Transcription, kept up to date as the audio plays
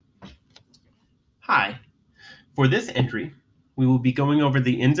Hi. For this entry, we will be going over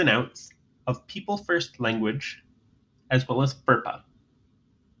the ins and outs of People First language as well as FERPA.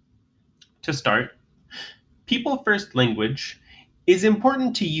 To start, People First language is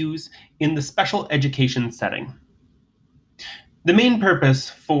important to use in the special education setting. The main purpose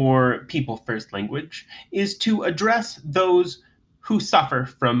for People First language is to address those who suffer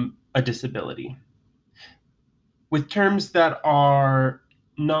from a disability, with terms that are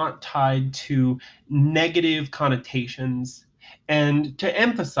not tied to negative connotations, and to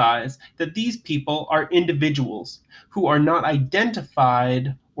emphasize that these people are individuals who are not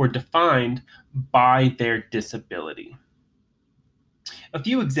identified or defined by their disability. A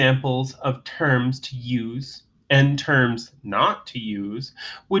few examples of terms to use and terms not to use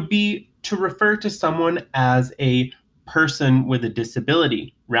would be to refer to someone as a person with a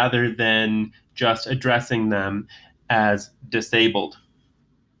disability rather than just addressing them as disabled.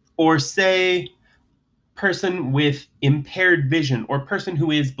 Or say person with impaired vision or person who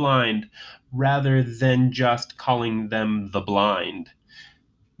is blind rather than just calling them the blind.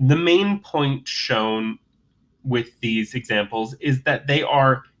 The main point shown with these examples is that they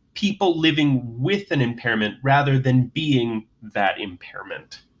are people living with an impairment rather than being that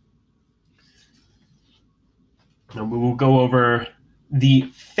impairment. Now we will go over the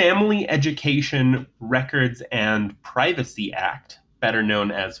Family Education Records and Privacy Act, better known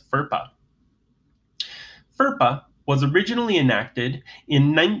as FERPA. FERPA was originally enacted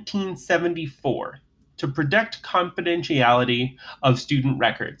in 1974 to protect confidentiality of student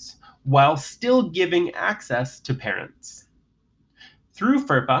records while still giving access to parents. Through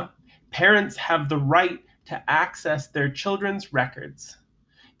FERPA, parents have the right to access their children's records.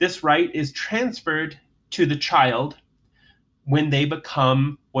 This right is transferred to the child when they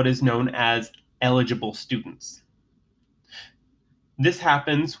become what is known as eligible students. This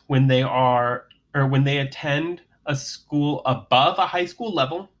happens when they attend a school above a high school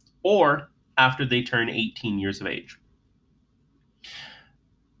level or after they turn 18 years of age.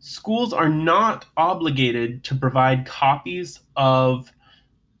 Schools are not obligated to provide copies of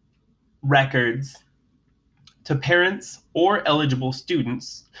records to parents or eligible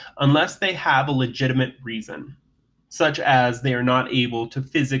students unless they have a legitimate reason, such as they are not able to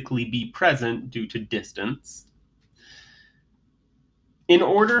physically be present due to distance. In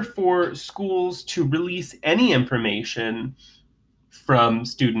order for schools to release any information from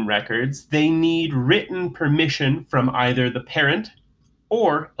student records, they need written permission from either the parent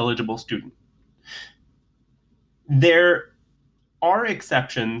or eligible student. There are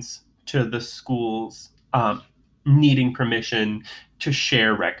exceptions to the schools needing permission to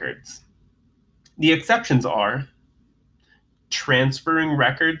share records. The exceptions are transferring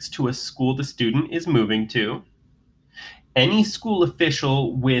records to a school the student is moving to, any school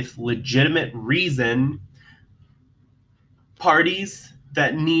official with legitimate reason, parties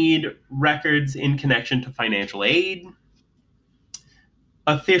that need records in connection to financial aid,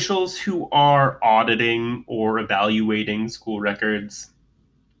 officials who are auditing or evaluating school records,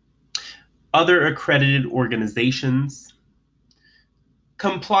 other accredited organizations,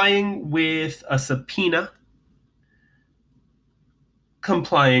 complying with a subpoena,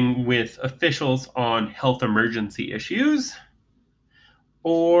 complying with officials on health emergency issues,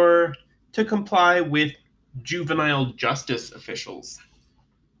 or to comply with juvenile justice officials.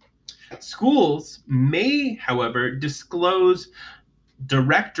 Schools may, however, disclose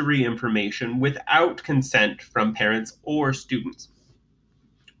directory information without consent from parents or students,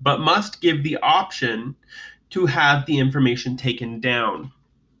 but must give the option to have the information taken down